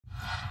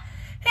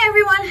Hey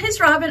everyone,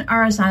 it's Robin,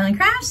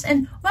 RsIslandCrafts,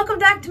 and welcome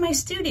back to my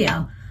studio.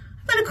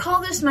 I'm going to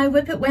call this my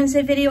WiP It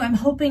Wednesday video. I'm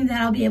hoping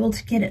that I'll be able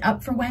to get it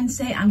up for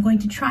Wednesday. I'm going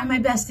to try my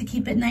best to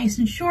keep it nice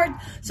and short,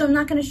 so I'm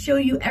not going to show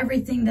you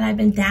everything that I've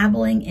been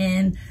dabbling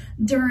in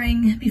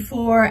during,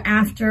 before,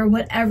 after,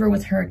 whatever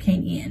with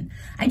Hurricane Ian.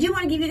 I do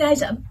want to give you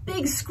guys a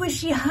big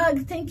squishy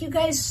hug. Thank you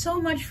guys so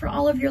much for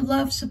all of your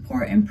love,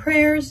 support, and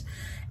prayers.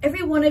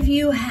 Every one of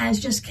you has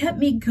just kept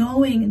me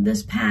going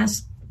this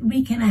past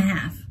week and a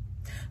half.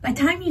 By the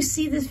time you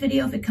see this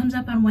video, if it comes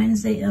up on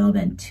Wednesday, it'll have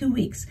been 2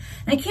 weeks.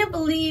 And I can't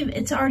believe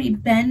it's already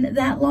been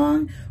that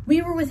long.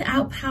 We were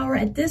without power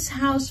at this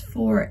house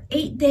for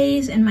 8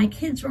 days, and my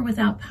kids were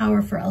without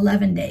power for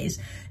 11 days.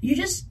 You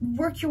just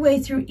work your way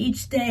through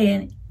each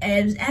day,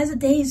 and as the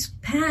days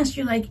pass,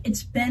 you're like,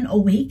 it's been a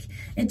week,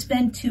 it's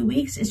been 2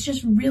 weeks. It's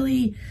just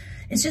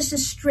a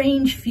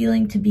strange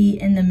feeling to be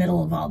in the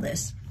middle of all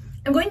this.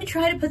 I'm going to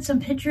try to put some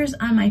pictures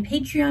on my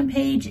Patreon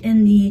page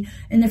in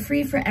the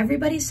free for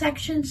everybody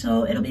section,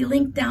 so it'll be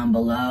linked down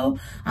below.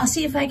 I'll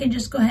see if I can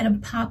just go ahead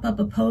and pop up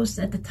a post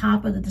at the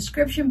top of the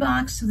description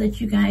box so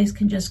that you guys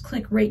can just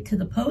click right to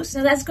the post.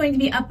 So that's going to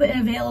be up and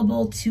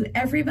available to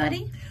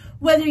everybody,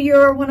 whether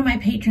you're one of my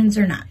patrons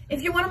or not.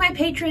 If you're one of my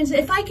patrons,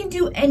 if I can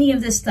do any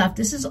of this stuff,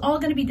 this is all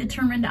gonna be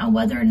determined on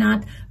whether or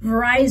not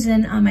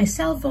Verizon on my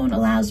cell phone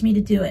allows me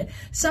to do it.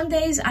 Some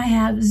days I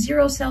have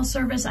 0 cell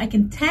service. I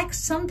can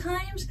text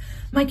sometimes.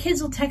 My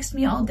kids will text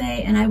me all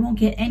day and I won't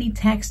get any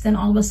text, and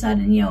all of a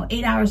sudden,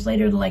 8 hours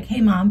later, they're like, hey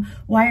mom,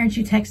 why aren't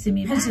you texting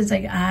me? Because it's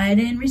like, I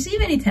didn't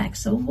receive any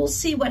text. So we'll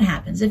see what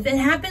happens. If it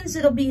happens,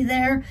 it'll be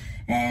there.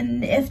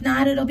 And if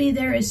not, it'll be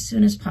there as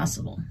soon as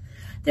possible.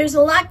 There's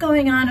a lot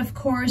going on, of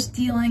course,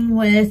 dealing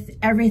with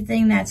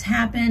everything that's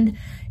happened.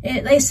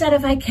 They said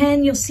if I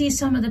can, you'll see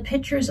some of the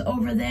pictures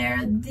over there.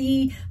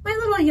 My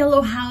little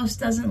yellow house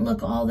doesn't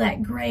look all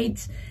that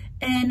great.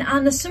 And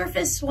on the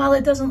surface, while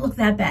it doesn't look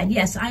that bad,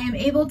 yes, I am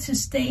able to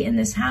stay in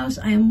this house.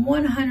 I am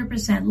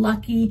 100%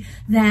 lucky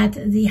that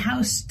the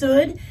house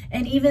stood.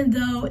 And even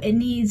though it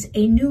needs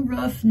a new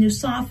roof, new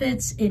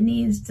soffits, it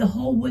needs the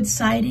whole wood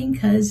siding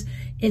because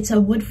it's a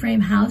wood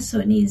frame house, so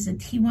it needs a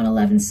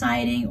T111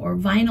 siding or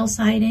vinyl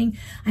siding.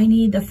 I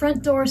need the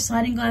front door,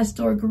 sliding glass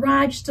door,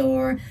 garage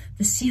door.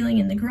 The ceiling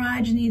in the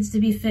garage needs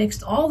to be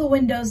fixed. All the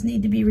windows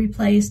need to be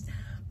replaced.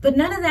 But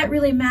none of that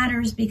really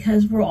matters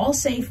because we're all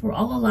safe, we're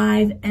all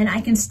alive, and I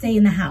can stay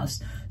in the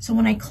house. So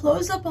when I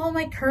close up all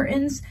my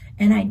curtains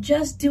and I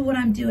just do what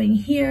I'm doing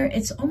here,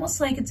 it's almost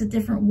like it's a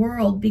different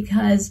world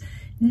because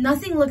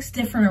nothing looks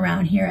different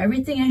around here.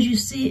 Everything, as you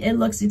see, it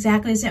looks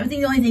exactly the same. I think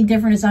the only thing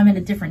different is I'm in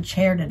a different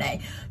chair today,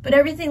 but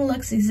everything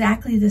looks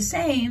exactly the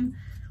same.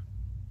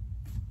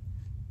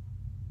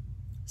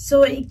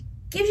 So it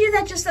gives you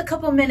that just a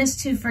couple minutes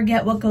to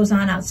forget what goes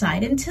on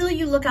outside until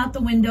you look out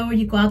the window or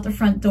you go out the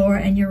front door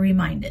and you're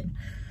reminded.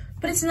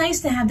 But it's nice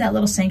to have that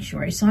little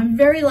sanctuary. So I'm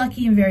very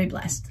lucky and very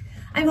blessed.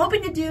 I'm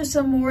hoping to do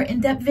some more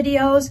in-depth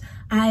videos.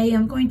 I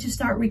am going to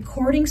start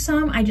recording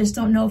some. I just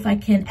don't know if I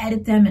can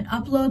edit them and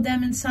upload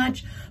them and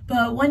such.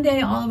 But one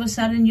day, all of a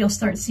sudden, you'll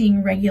start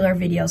seeing regular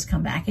videos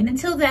come back. And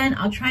until then,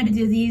 I'll try to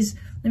do these.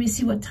 Let me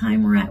see what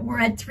time we're at. We're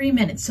at 3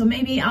 minutes. So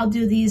maybe I'll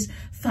do these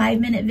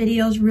 5-minute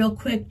videos real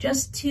quick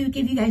just to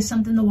give you guys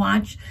something to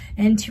watch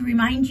and to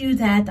remind you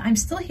that I'm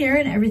still here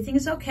and everything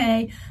is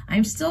okay.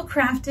 I'm still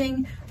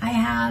crafting. I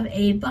have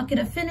a bucket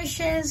of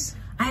finishes.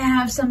 I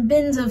have some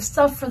bins of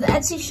stuff for the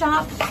Etsy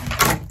shop.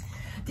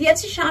 The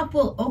Etsy shop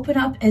will open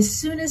up as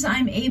soon as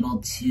I'm able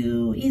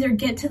to either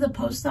get to the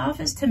post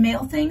office to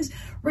mail things.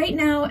 Right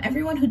now,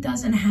 everyone who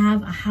doesn't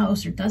have a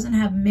house or doesn't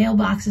have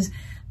mailboxes,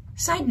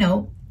 side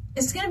note,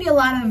 it's going to be a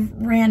lot of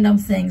random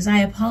things. I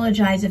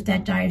apologize if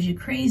that drives you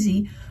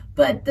crazy,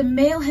 but the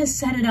mail has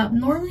set it up.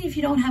 Normally, if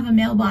you don't have a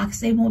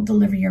mailbox, they won't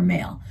deliver your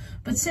mail.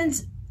 But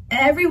since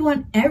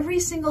every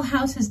single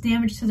house has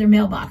damage to their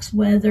mailbox,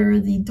 whether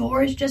the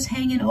door is just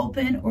hanging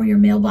open or your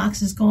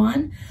mailbox is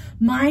gone,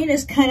 mine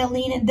is kind of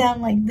leaning down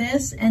like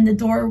this and the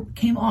door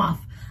came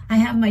off. I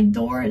have my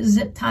door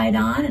zip tied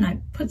on and I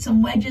put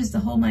some wedges to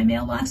hold my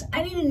mailbox.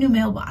 I need a new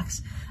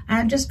mailbox.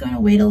 I'm just going to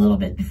wait a little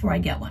bit before I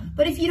get one.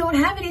 But if you don't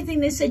have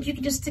anything, they said you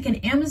could just stick an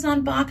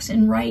Amazon box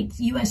and write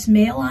US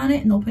mail on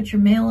it and they'll put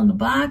your mail in the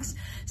box.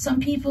 Some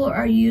people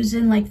are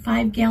using like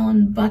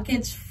 5-gallon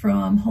buckets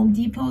from Home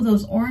Depot,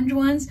 those orange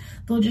ones.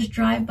 They'll just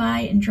drive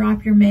by and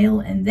drop your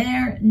mail in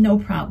there, no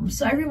problem.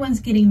 So everyone's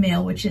getting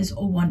mail, which is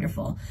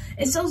wonderful.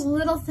 It's those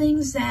little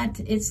things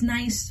that it's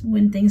nice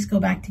when things go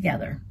back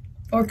together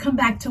or come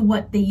back to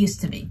what they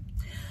used to be.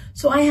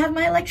 So I have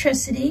my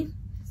electricity.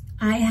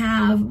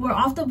 We're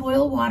off the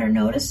boil water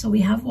notice, so we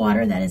have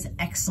water. That is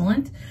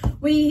excellent.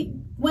 We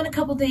went a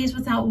couple days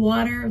without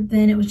water,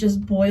 then it was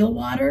just boil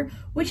water,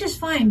 which is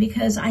fine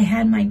because I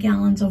had my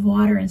gallons of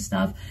water and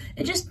stuff.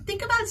 And just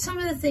think about some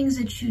of the things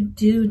that you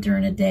do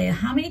during a day.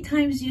 How many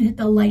times do you hit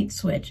the light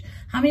switch?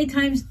 How many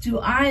times do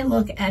I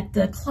look at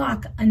the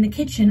clock in the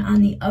kitchen on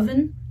the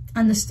oven,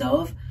 on the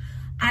stove?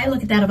 I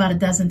look at that about a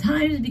dozen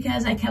times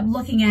because I kept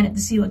looking at it to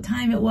see what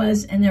time it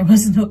was and there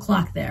was no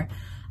clock there.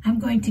 I'm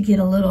going to get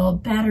a little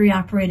battery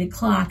operated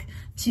clock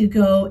to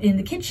go in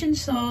the kitchen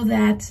so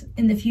that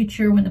in the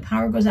future when the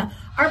power goes out,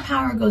 our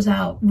power goes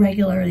out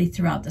regularly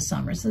throughout the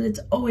summer. So it's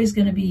always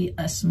going to be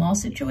a small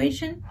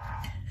situation.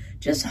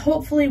 Just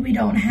hopefully we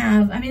don't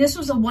have, I mean, this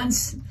was a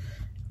once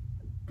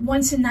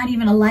in not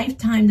even a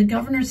lifetime. The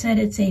governor said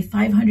it's a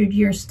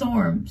 500-year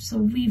storm. So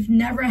we've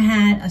never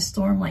had a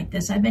storm like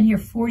this. I've been here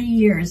 40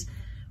 years.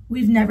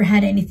 We've never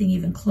had anything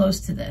even close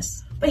to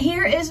this. But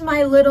here is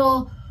my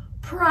little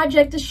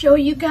project to show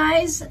you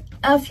guys.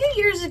 A few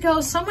years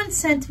ago, someone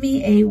sent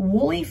me a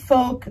Woolly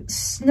Folk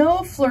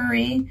Snow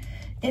Flurry.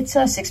 It's a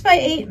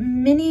 6x8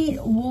 mini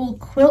wool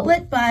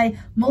quiltlet by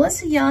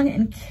Melissa Young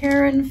and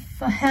Karen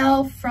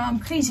Fahel from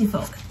Crazy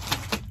Folk.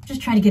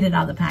 Just trying to get it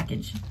out of the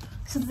package.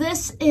 So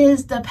this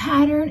is the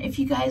pattern if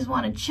you guys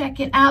want to check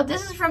it out.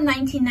 This is from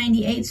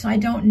 1998, so I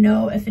don't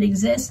know if it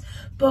exists,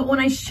 but when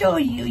I show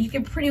you, you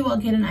can pretty well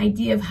get an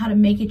idea of how to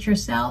make it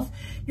yourself.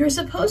 You're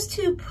supposed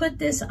to put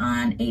this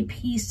on a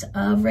piece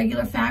of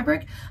regular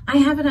fabric. I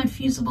have it on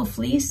fusible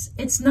fleece.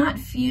 It's not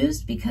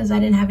fused because I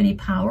didn't have any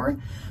power,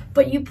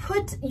 but you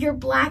put your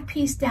black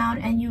piece down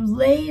and you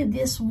lay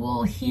this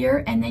wool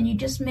here, and then you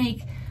just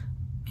make,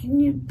 can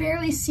you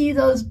barely see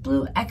those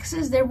blue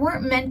X's? They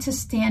weren't meant to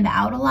stand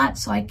out a lot,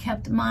 so I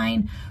kept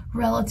mine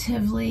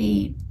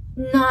relatively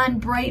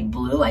non-bright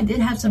blue. I did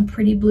have some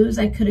pretty blues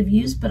I could have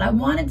used, but I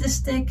wanted to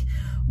stick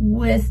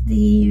with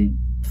the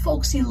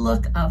folksy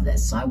look of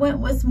this. So I went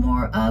with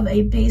more of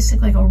a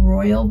basic, like a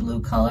royal blue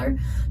color.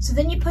 So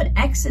then you put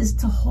X's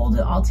to hold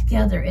it all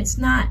together. It's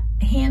not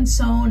hand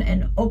sewn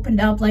and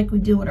opened up like we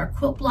do with our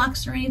quilt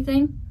blocks or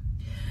anything.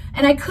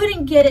 And I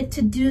couldn't get it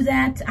to do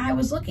that. I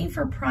was looking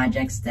for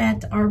projects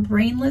that are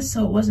brainless,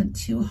 so it wasn't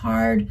too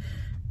hard.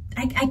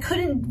 I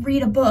couldn't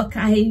read a book.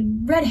 I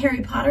read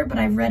Harry Potter, but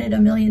I've read it a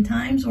million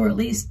times, or at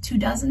least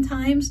 24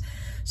 times.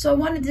 So I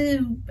wanted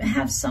to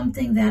have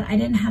something that I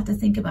didn't have to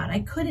think about. I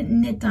couldn't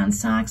knit on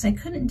socks. I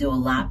couldn't do a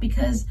lot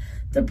because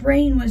the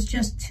brain was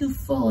just too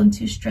full and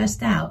too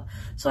stressed out.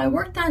 So I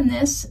worked on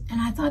this,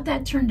 and I thought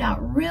that turned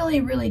out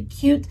really, really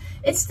cute.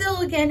 It's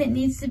still, again, it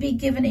needs to be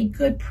given a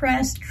good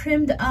press,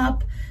 trimmed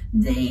up.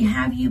 They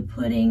have you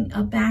putting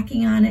a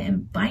backing on it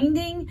and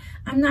binding.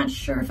 I'm not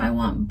sure if I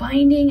want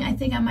binding. I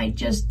think I might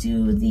just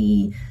do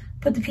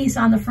put the piece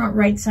on the front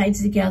right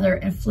sides together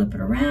and flip it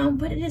around,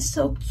 but it is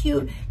so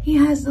cute. He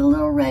has the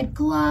little red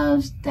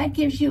gloves. That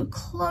gives you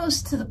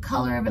close to the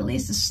color of at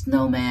least a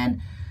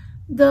snowman.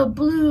 The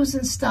blues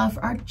and stuff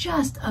are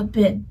just a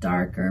bit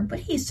darker, but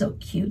he's so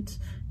cute.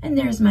 And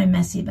there's my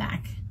messy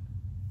back.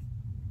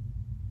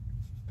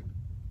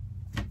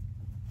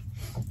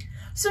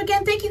 So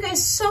again, thank you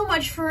guys so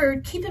much for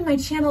keeping my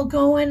channel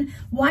going,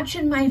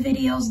 watching my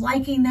videos,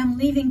 liking them,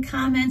 leaving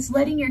comments,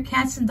 letting your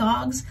cats and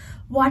dogs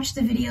watch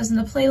the videos in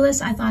the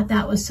playlist. I thought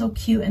that was so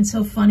cute and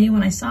so funny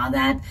when I saw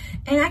that.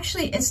 And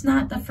actually, it's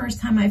not the first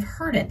time I've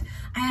heard it.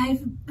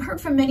 I've heard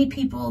from many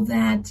people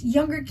that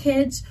younger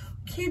kids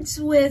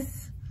with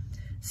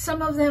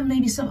some of them,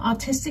 maybe some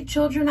autistic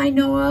children I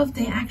know of,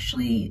 they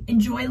actually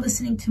enjoy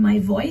listening to my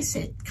voice.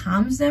 It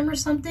calms them or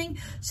something.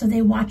 So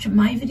they watch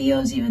my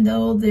videos, even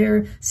though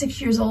they're 6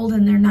 years old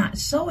and they're not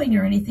sewing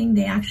or anything.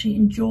 They actually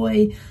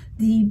enjoy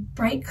the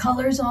bright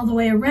colors all the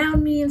way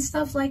around me and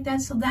stuff like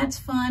that. So that's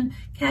fun.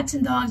 Cats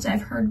and dogs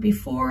I've heard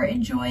before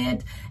enjoy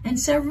it. And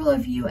several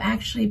of you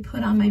actually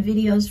put on my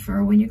videos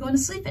for when you're going to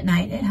sleep at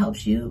night. It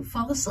helps you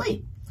fall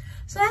asleep.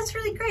 So that's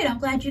really great. I'm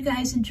glad you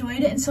guys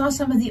enjoyed it and saw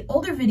some of the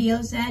older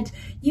videos that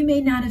you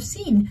may not have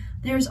seen.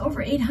 There's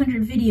over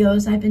 800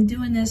 videos. I've been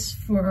doing this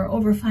for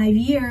over 5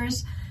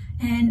 years.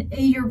 And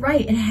you're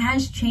right, it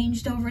has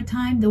changed over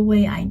time, the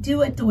way I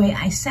do it, the way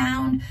I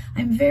sound.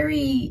 I'm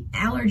very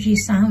allergy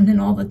sounding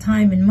all the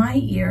time in my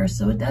ear,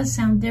 so it does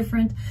sound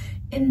different.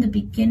 In the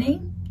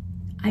beginning,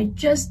 I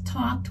just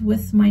talked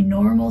with my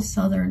normal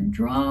Southern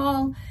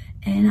drawl,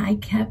 and I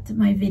kept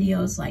my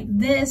videos like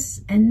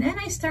this. And then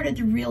I started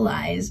to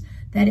realize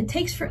that it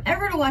takes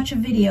forever to watch a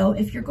video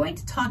if you're going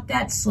to talk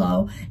that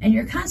slow and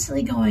you're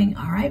constantly going,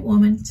 all right,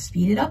 woman,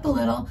 speed it up a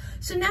little.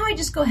 So now I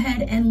just go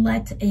ahead and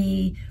let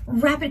a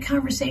rapid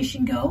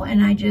conversation go,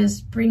 and I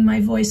just bring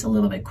my voice a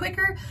little bit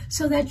quicker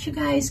so that you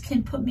guys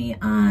can put me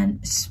on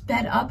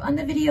sped up on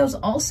the videos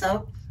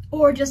also,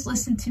 or just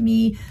listen to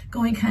me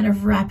going kind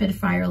of rapid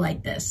fire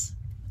like this.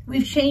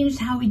 We've changed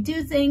how we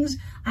do things.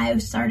 I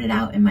have started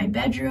out in my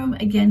bedroom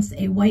against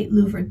a white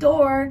louver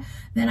door.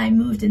 Then I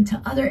moved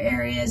into other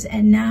areas,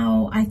 and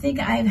now I think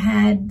I've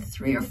had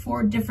 3 or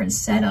 4 different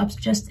setups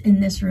just in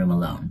this room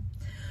alone.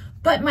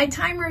 But my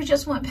timer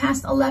just went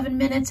past 11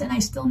 minutes and I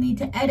still need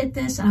to edit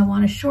this, and I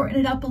want to shorten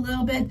it up a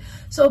little bit.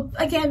 So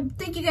again,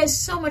 thank you guys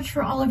so much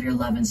for all of your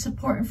love and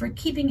support and for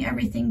keeping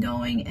everything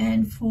going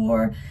and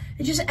for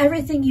just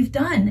everything you've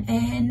done.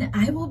 And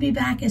I will be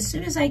back as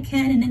soon as I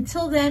can. And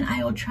until then,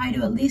 I will try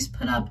to at least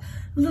put up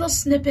little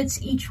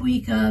snippets each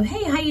week of,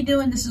 hey, how you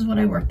doing? This is what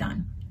I worked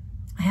on.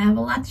 I have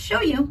a lot to show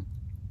you.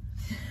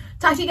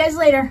 Talk to you guys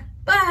later.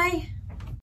 Bye.